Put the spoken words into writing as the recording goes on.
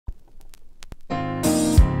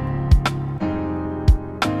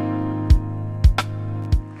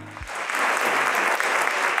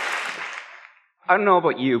I don't know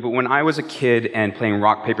about you, but when I was a kid and playing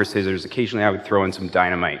rock, paper, scissors, occasionally I would throw in some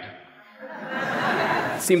dynamite.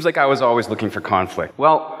 It seems like I was always looking for conflict.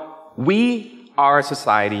 Well, we are a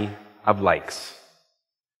society of likes.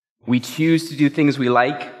 We choose to do things we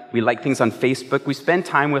like things on Facebook, we spend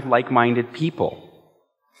time with like-minded people.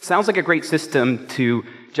 Sounds like a great system to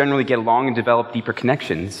generally get along and develop deeper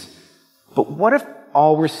connections, but what if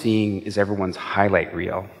all we're seeing is everyone's highlight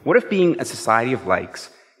reel? What if being a society of likes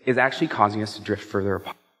is actually causing us to drift further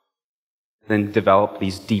apart and develop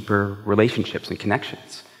these deeper relationships and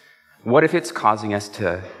connections? What if it's causing us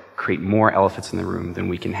to create more elephants in the room than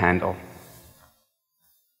we can handle?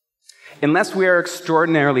 Unless we are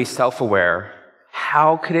extraordinarily self-aware,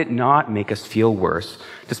 how could it not make us feel worse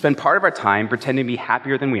to spend part of our time pretending to be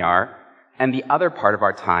happier than we are, and the other part of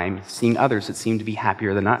our time seeing others that seem to be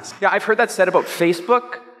happier than us? Yeah, I've heard that said about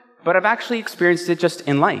Facebook, but I've actually experienced it just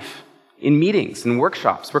in life, in meetings and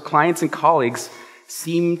workshops where clients and colleagues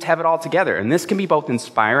seem to have it all together. And this can be both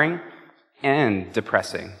inspiring and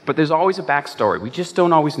depressing. But there's always a backstory. We just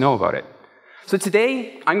don't always know about it. So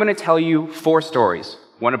today, I'm going to tell you 4 stories.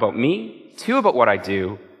 One about me, 2 about what I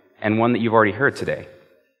do, and 1 that you've already heard today.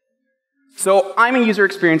 So I'm a user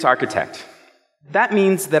experience architect. That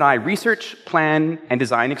means that I research, plan, and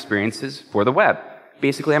design experiences for the web.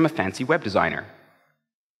 Basically, I'm a fancy web designer.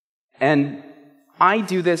 And I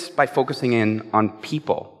do this by focusing in on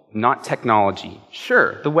people, not technology.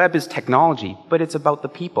 Sure, the web is technology, but it's about the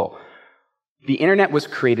people. The internet was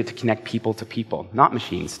created to connect people to people, not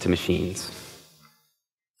machines to machines.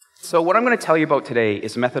 So what I'm going to tell you about today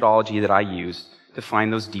is a methodology that I use to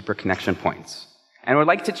find those deeper connection points. And I would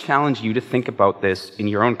like to challenge you to think about this in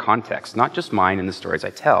your own context, not just mine and the stories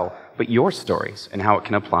I tell, but your stories and how it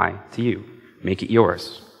can apply to you. Make it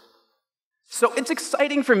yours. So it's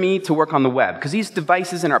exciting for me to work on the web because these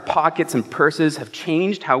devices in our pockets and purses have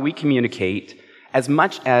changed how we communicate as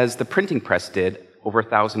much as the printing press did over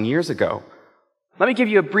 1,000 years ago. Let me give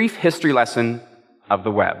you a brief history lesson of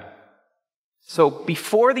the web. So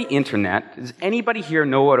before the internet, does anybody here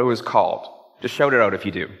know what it was called? Just shout it out if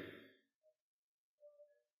you do.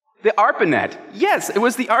 The ARPANET. Yes, it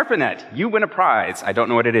was the ARPANET. You win a prize. I don't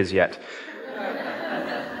know what it is yet.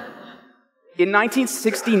 In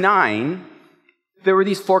 1969, there were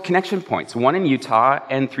these 4 connection points, 1 in Utah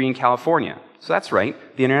and 3 in California. So that's right,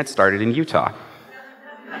 the internet started in Utah.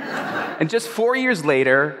 And just 4 years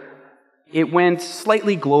later, it went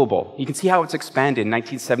slightly global. You can see how it's expanded. In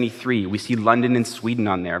 1973, we see London and Sweden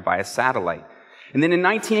on there via satellite. And then in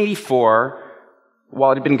 1984,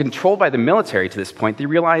 while it had been controlled by the military to this point, they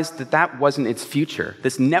realized that that wasn't its future.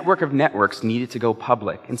 This network of networks needed to go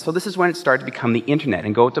public. And so this is when it started to become the internet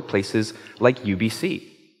and go to places like UBC.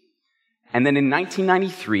 And then in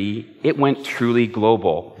 1993, it went truly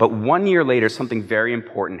global. But 1 year later, something very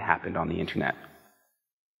important happened on the internet.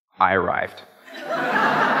 I arrived.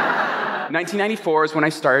 1994 is when I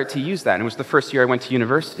started to use that, and it was the first year I went to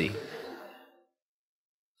university.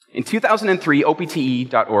 In 2003,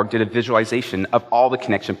 opte.org did a visualization of all the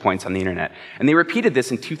connection points on the internet, and they repeated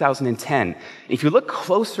this in 2010. If you look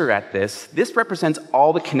closer at this, this represents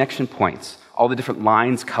all the connection points, all the different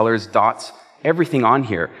lines, colors, dots, everything on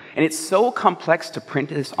here. And it's so complex to print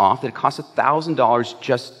this off that it costs $1,000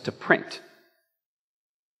 just to print.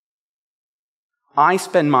 I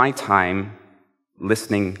spend my time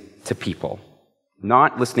listening to people,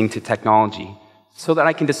 not listening to technology, so that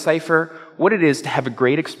I can decipher what it is to have a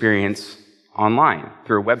great experience online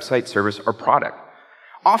through a website, service, or product.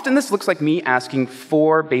 Often this looks like me asking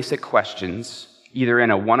 4 basic questions, either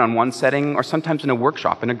in a one-on-one setting or sometimes in a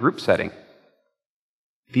workshop, in a group setting.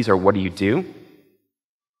 These are: what do you do?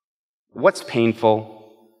 What's painful?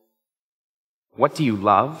 What do you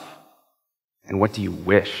love? And what do you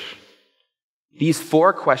wish? These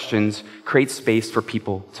 4 questions create space for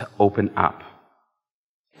people to open up.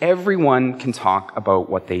 Everyone can talk about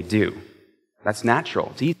what they do. That's natural.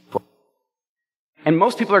 It's easy. And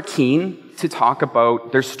most people are keen to talk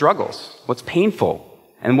about their struggles, what's painful,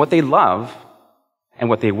 and what they love, and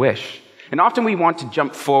what they wish. And often we want to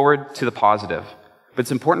jump forward to the positive, but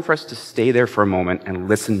it's important for us to stay there for a moment and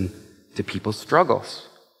listen to people's struggles.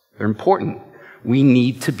 They're important. We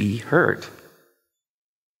need to be heard.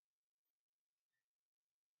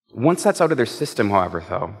 Once that's out of their system, however,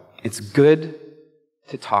 though, it's good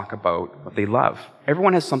to talk about what they love.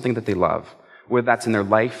 Everyone has something that they love, whether that's in their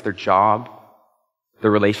life, their job,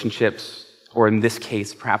 their relationships, or in this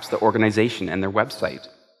case, perhaps the organization and their website.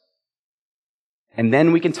 And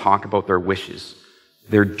then we can talk about their wishes,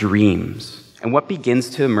 their dreams. And what begins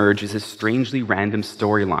to emerge is this strangely random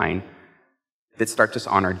storyline that starts us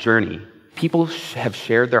on our journey. People have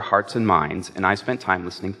shared their hearts and minds, and I spent time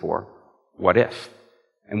listening for what if?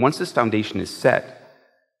 And once this foundation is set,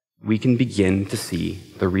 we can begin to see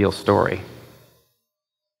the real story.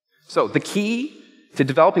 So the key to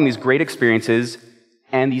developing these great experiences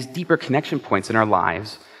and these deeper connection points in our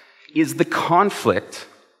lives is the conflict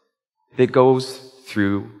that goes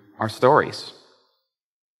through our stories.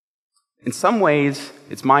 In some ways,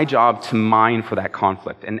 it's my job to mine for that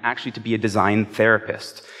conflict and actually to be a design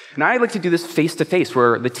therapist. And I like to do this face-to-face,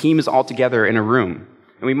 where the team is all together in a room.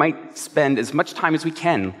 And we might spend as much time as we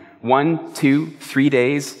can, 1, 2, 3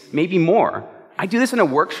 days, maybe more. I do this in a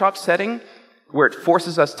workshop setting where it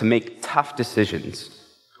forces us to make tough decisions,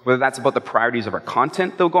 whether that's about the priorities of our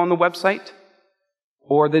content that will go on the website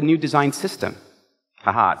or the new design system.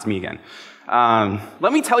 Haha, it's me again.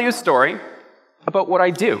 Let me tell you a story about what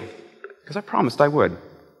I do, because I promised I would.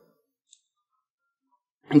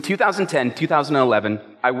 In 2010, 2011,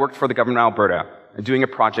 I worked for the government of Alberta, doing a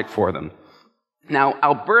project for them. Now,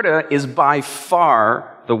 Alberta is by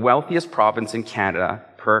far the wealthiest province in Canada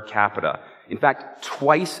per capita. In fact,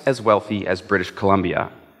 twice as wealthy as British Columbia.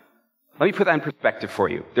 Let me put that in perspective for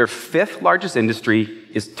you. Their fifth largest industry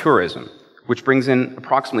is tourism, which brings in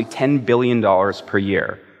approximately $10 billion per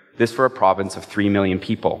year. This for a province of 3 million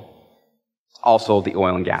people. Also the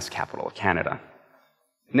oil and gas capital of Canada.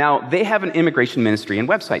 Now, they have an immigration ministry and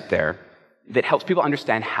website there that helps people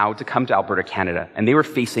understand how to come to Alberta, Canada, and they were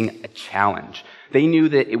facing a challenge. They knew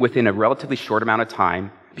that within a relatively short amount of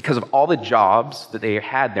time, because of all the jobs that they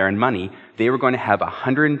had there and money, they were going to have a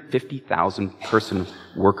 150,000 person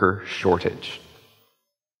worker shortage.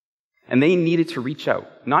 And they needed to reach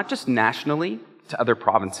out, not just nationally to other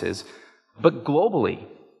provinces, but globally.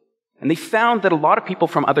 And they found that a lot of people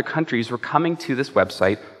from other countries were coming to this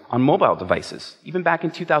website on mobile devices, even back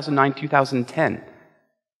in 2009, 2010.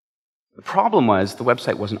 The problem was the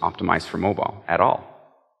website wasn't optimized for mobile at all.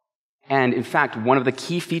 And in fact, one of the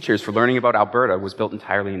key features for learning about Alberta was built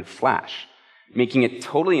entirely in Flash, making it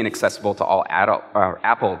totally inaccessible to all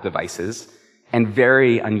Apple devices and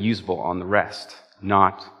very unusable on the rest.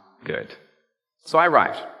 Not good. So I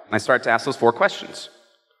arrived, and I started to ask those 4 questions.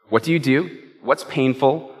 What do you do? What's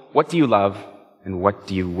painful? What do you love? And what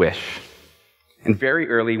do you wish? And very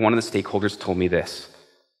early, one of the stakeholders told me this: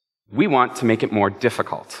 we want to make it more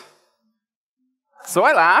difficult. So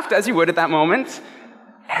I laughed, as you would at that moment,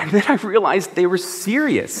 and then I realized they were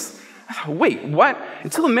serious. I thought, wait, what?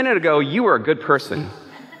 Until a minute ago, you were a good person.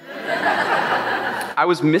 I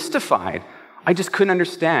was mystified. I just couldn't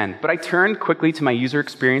understand. But I turned quickly to my user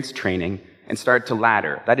experience training and started to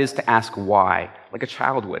ladder. That is, to ask why, like a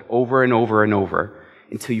child would, over and over and over,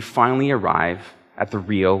 until you finally arrive at the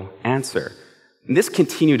real answer. And this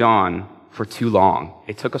continued on for too long.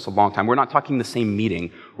 It took us a long time. We're not talking the same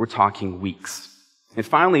meeting. We're talking weeks. And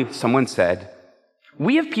finally, someone said,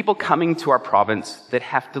 we have people coming to our province that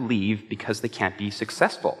have to leave because they can't be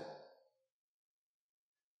successful.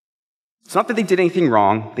 It's not that they did anything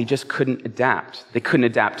wrong, they just couldn't adapt. They couldn't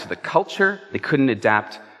adapt to the culture, they couldn't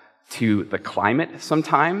adapt to the climate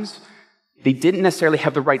sometimes. They didn't necessarily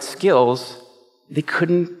have the right skills, they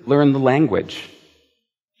couldn't learn the language.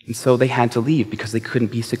 And so they had to leave because they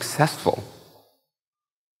couldn't be successful.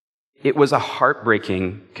 It was a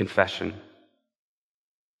heartbreaking confession.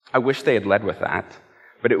 I wish they had led with that,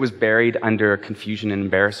 but it was buried under confusion and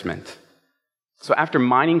embarrassment. So after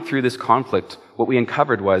mining through this conflict, what we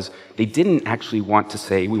uncovered was they didn't actually want to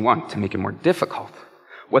say, we want to make it more difficult.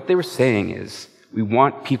 What they were saying is, we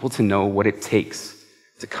want people to know what it takes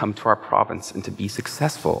to come to our province and to be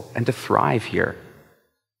successful and to thrive here.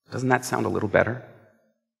 Doesn't that sound a little better?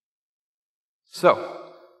 So,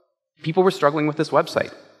 people were struggling with this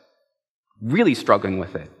website. Really struggling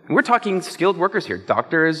with it. And we're talking skilled workers here,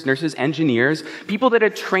 doctors, nurses, engineers, people that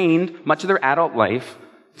had trained much of their adult life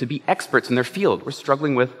to be experts in their field. We're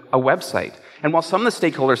struggling with a website. And while some of the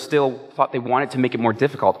stakeholders still thought they wanted to make it more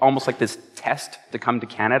difficult, almost like this test to come to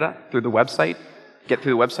Canada through the website, get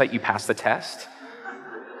through the website, you pass the test.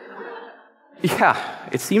 Yeah,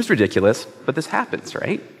 it seems ridiculous, but this happens,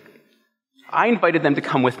 right? I invited them to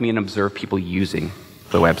come with me and observe people using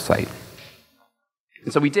the website.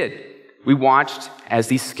 And so we did. We watched as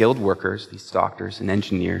these skilled workers, these doctors and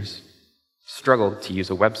engineers, struggled to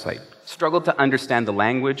use a website, struggled to understand the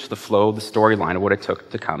language, the flow, the storyline of what it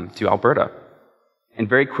took to come to Alberta. And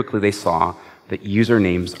very quickly they saw that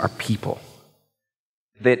usernames are people,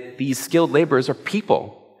 that these skilled laborers are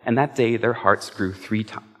people. And that day their hearts grew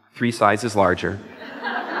three sizes larger.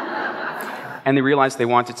 And they realized they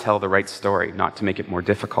wanted to tell the right story, not to make it more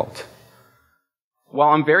difficult. While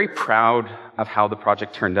I'm very proud of how the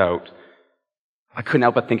project turned out, I couldn't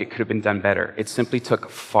help but think it could have been done better. It simply took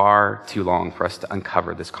far too long for us to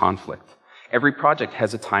uncover this conflict. Every project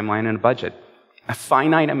has a timeline and a budget, a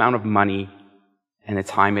finite amount of money and a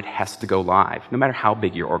time it has to go live, no matter how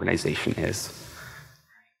big your organization is.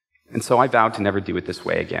 And so I vowed to never do it this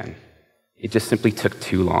way again. It just simply took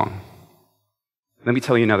too long. Let me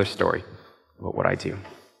tell you another story about what I do.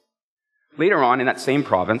 Later on in that same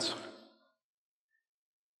province,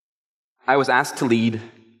 I was asked to lead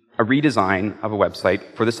a redesign of a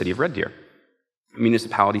website for the city of Red Deer, a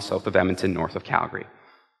municipality south of Edmonton, north of Calgary.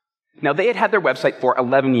 Now, they had had their website for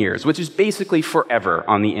 11 years, which is basically forever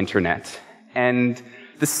on the internet. And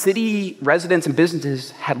the city residents and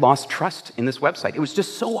businesses had lost trust in this website. It was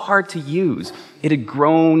just so hard to use. It had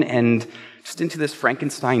grown and just into this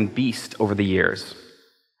Frankenstein beast over the years.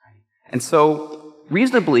 And so,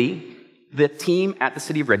 reasonably, the team at the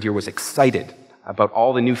city of Red Deer was excited about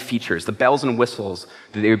all the new features, the bells and whistles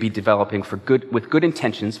that they would be developing with good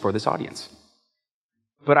intentions for this audience.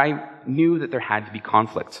 But I knew that there had to be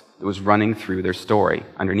conflict that was running through their story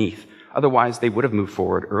underneath. Otherwise, they would have moved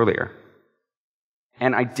forward earlier.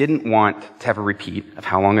 And I didn't want to have a repeat of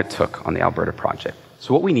how long it took on the Alberta project.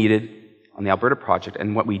 So what we needed on the Alberta project,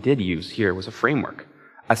 and what we did use here, was a framework,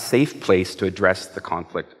 a safe place to address the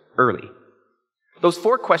conflict early. Those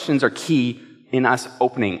 4 questions are key in us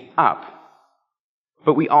opening up,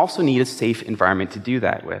 but we also need a safe environment to do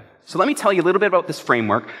that with. So let me tell you a little bit about this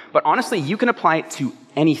framework, but honestly, you can apply it to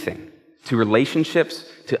anything, to relationships,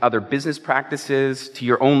 to other business practices, to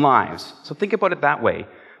your own lives. So think about it that way.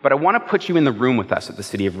 But I want to put you in the room with us at the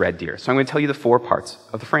city of Red Deer. So I'm going to tell you the 4 parts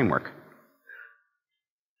of the framework.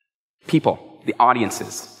 People, the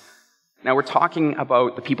audiences. Now we're talking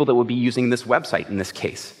about the people that will be using this website in this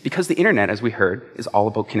case, because the internet, as we heard, is all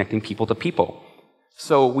about connecting people to people.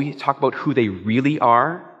 So we talk about who they really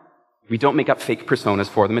are. We don't make up fake personas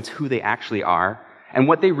for them. It's who they actually are and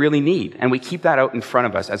what they really need. And we keep that out in front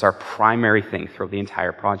of us as our primary thing throughout the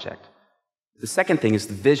entire project. The second thing is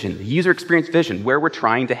the vision, the user experience vision, where we're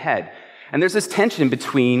trying to head. And there's this tension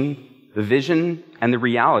between the vision and the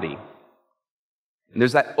reality. And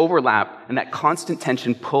there's that overlap and that constant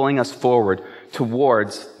tension pulling us forward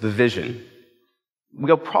towards the vision.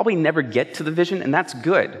 We'll probably never get to the vision, and that's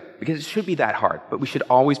good, because it should be that hard, but we should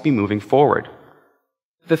always be moving forward.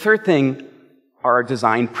 The third thing are our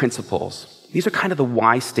design principles. These are kind of the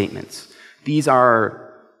why statements. These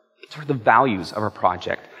are sort of the values of our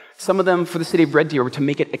project. Some of them for the city of Red Deer were to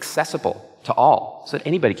make it accessible to all, so that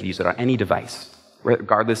anybody could use it on any device,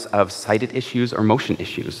 regardless of sighted issues or motion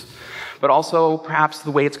issues. But also, perhaps,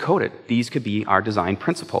 the way it's coded. These could be our design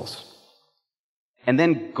principles. And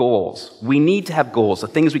then goals. We need to have goals, the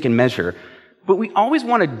things we can measure. But we always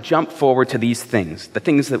want to jump forward to these things, the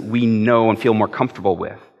things that we know and feel more comfortable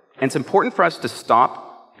with. And it's important for us to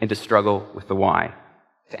stop and to struggle with the why,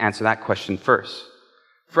 to answer that question first.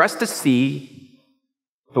 For us to see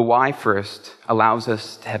the why first allows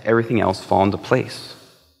us to have everything else fall into place.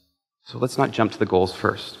 So let's not jump to the goals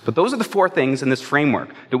first. But those are the 4 things in this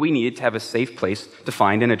framework that we needed to have a safe place to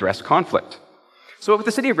find and address conflict. So with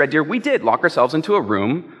the city of Red Deer, we did lock ourselves into a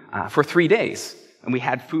room for 3 days. And we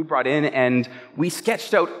had food brought in, and we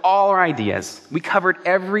sketched out all our ideas. We covered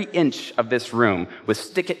every inch of this room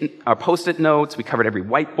with Post-it notes. We covered every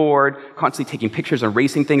whiteboard, constantly taking pictures and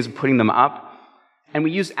erasing things and putting them up. And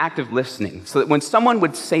we used active listening, so that when someone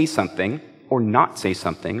would say something or not say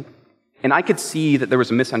something, and I could see that there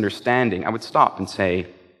was a misunderstanding, I would stop and say,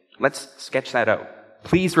 let's sketch that out.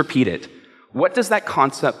 Please repeat it. What does that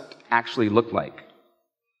concept actually look like?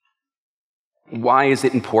 Why is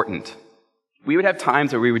it important? We would have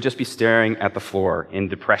times where we would just be staring at the floor in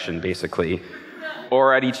depression, basically,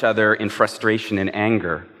 or at each other in frustration and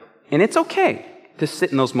anger. And it's okay to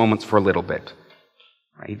sit in those moments for a little bit,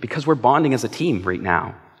 right? Because we're bonding as a team right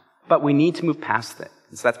now. But we need to move past it.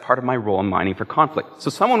 So that's part of my role in mining for conflict. So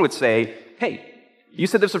someone would say, hey, you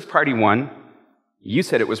said this was priority 1. You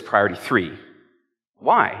said it was priority 3.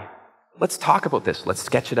 Why? Let's talk about this. Let's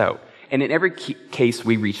sketch it out. And in every case,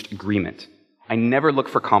 we reached agreement. I never look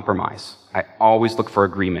for compromise. I always look for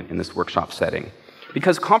agreement in this workshop setting.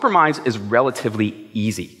 Because compromise is relatively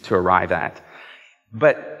easy to arrive at.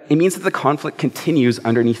 But it means that the conflict continues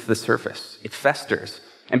underneath the surface. It festers.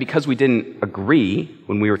 And because we didn't agree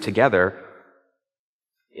when we were together,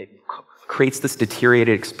 it creates this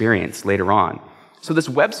deteriorated experience later on. So this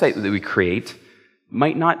website that we create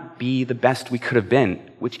might not be the best we could have been,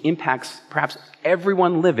 which impacts perhaps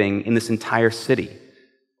everyone living in this entire city.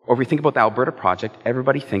 Or if we think about the Alberta project,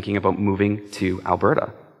 everybody thinking about moving to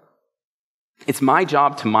Alberta. It's my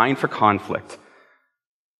job to mine for conflict.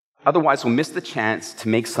 Otherwise, we'll miss the chance to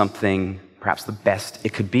make something perhaps the best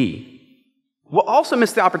it could be. We'll also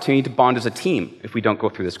miss the opportunity to bond as a team if we don't go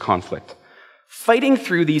through this conflict. Fighting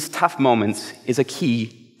through these tough moments is a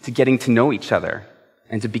key to getting to know each other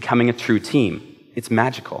and to becoming a true team. It's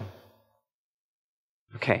magical.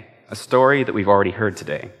 Okay, a story that we've already heard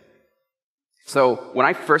today. So when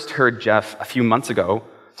I first heard Jeff a few months ago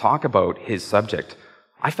talk about his subject,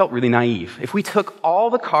 I felt really naive. If we took all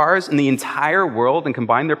the cars in the entire world and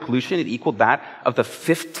combined their pollution, it equaled that of the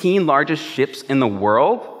 15 largest ships in the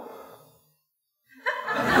world.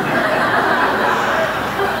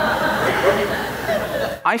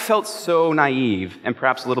 I felt so naive and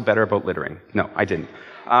perhaps a little better about littering. No, I didn't.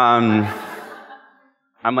 I'm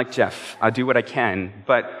like Jeff. I'll do what I can,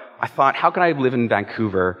 but I thought, how can I live in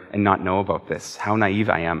Vancouver and not know about this? How naive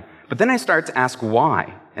I am. But then I started to ask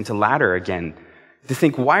why, and to ladder again, to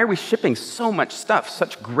think, why are we shipping so much stuff,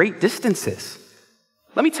 such great distances?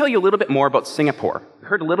 Let me tell you a little bit more about Singapore. We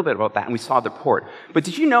heard a little bit about that, and we saw the report. But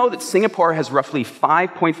did you know that Singapore has roughly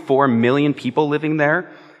 5.4 million people living there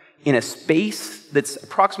in a space that's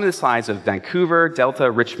approximately the size of Vancouver,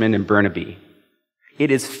 Delta, Richmond, and Burnaby?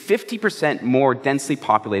 It is 50% more densely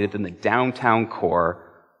populated than the downtown core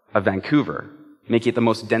of Vancouver, making it the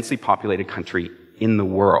most densely populated country in the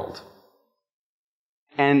world.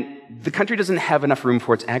 And the country doesn't have enough room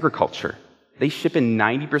for its agriculture. They ship in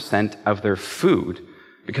 90% of their food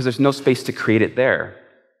because there's no space to create it there.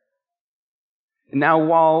 Now,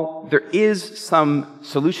 while there is some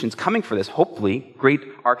solutions coming for this, hopefully, great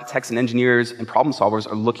architects and engineers and problem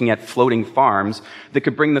solvers are looking at floating farms that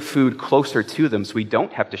could bring the food closer to them so we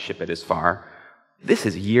don't have to ship it as far, this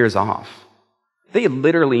is years off. They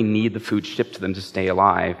literally need the food shipped to them to stay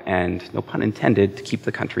alive and, no pun intended, to keep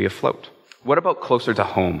the country afloat. What about closer to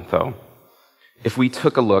home, though? If we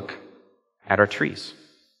took a look at our trees.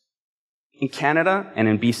 In Canada, and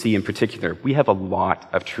in BC in particular, we have a lot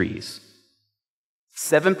of trees.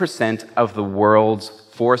 7% of the world's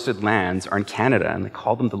forested lands are in Canada, and they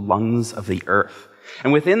call them the lungs of the earth.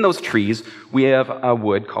 And within those trees, we have a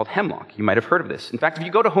wood called hemlock. You might have heard of this. In fact, if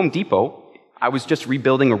you go to Home Depot, I was just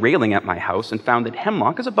rebuilding a railing at my house and found that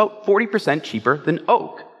hemlock is about 40% cheaper than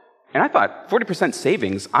oak. And I thought, 40%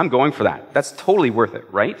 savings, I'm going for that. That's totally worth it,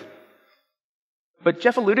 right? But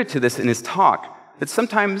Jeff alluded to this in his talk, that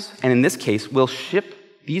sometimes, and in this case, we'll ship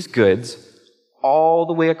these goods all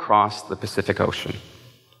the way across the Pacific Ocean.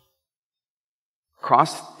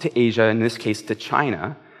 Across to Asia, in this case to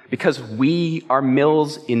China, because our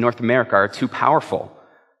mills in North America are too powerful.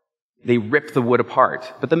 They rip the wood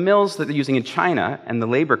apart. But the mills that they're using in China and the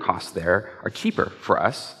labor costs there are cheaper for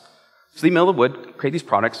us. So they mill the wood, create these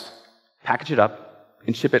products, package it up,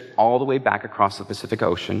 and ship it all the way back across the Pacific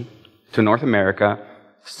Ocean to North America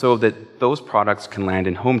so that those products can land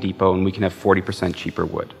in Home Depot and we can have 40% cheaper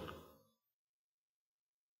wood.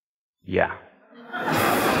 Yeah.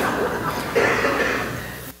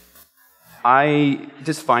 I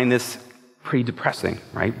just find this pretty depressing,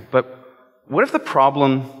 right? But what if the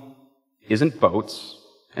problem isn't boats?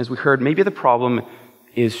 As we heard, maybe the problem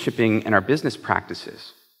is shipping and our business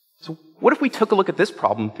practices. So what if we took a look at this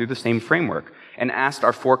problem through the same framework and asked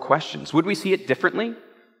our 4 questions? Would we see it differently?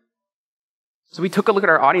 So we took a look at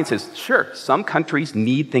our audiences. Sure, some countries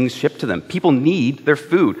need things shipped to them. People need their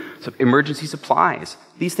food, so emergency supplies.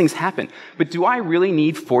 These things happen. But do I really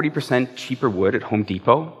need 40% cheaper wood at Home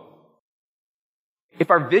Depot? If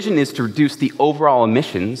our vision is to reduce the overall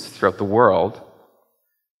emissions throughout the world,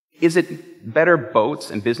 is it better boats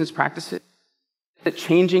and business practices? Is it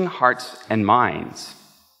changing hearts and minds,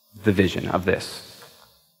 the vision of this?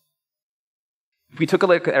 If we took a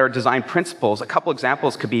look at our design principles, a couple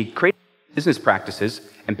examples could be creating business practices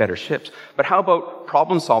and better ships. But how about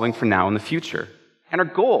problem solving for now and the future? And our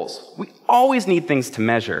goals. We always need things to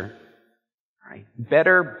measure. Right?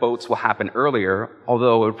 Better boats will happen earlier,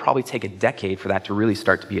 although it would probably take a decade for that to really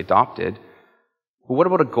start to be adopted. But what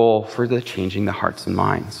about a goal for changing the hearts and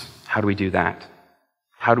minds? How do we do that?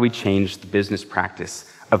 How do we change the business practice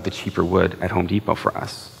of the cheaper wood at Home Depot for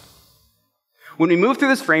us? When we move through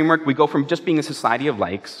this framework, we go from just being a society of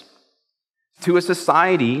likes to a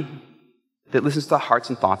society that listens to the hearts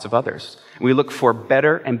and thoughts of others. We look for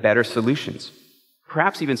better and better solutions.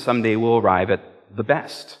 Perhaps even someday we'll arrive at the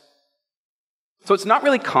best. So it's not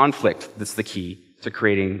really conflict that's the key to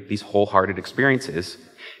creating these wholehearted experiences.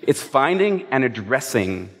 It's finding and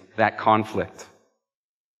addressing that conflict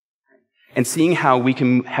and seeing how we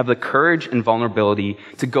can have the courage and vulnerability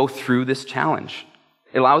to go through this challenge.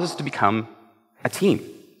 It allows us to become a team,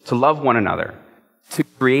 to love one another, to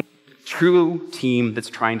create true team that's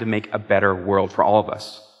trying to make a better world for all of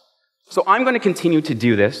us. So I'm going to continue to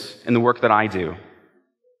do this in the work that I do.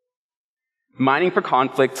 Mining for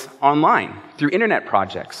conflict online through internet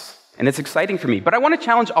projects. And it's exciting for me. But I want to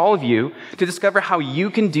challenge all of you to discover how you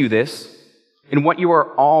can do this in what you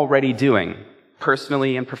are already doing,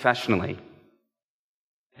 personally and professionally.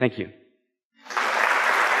 Thank you.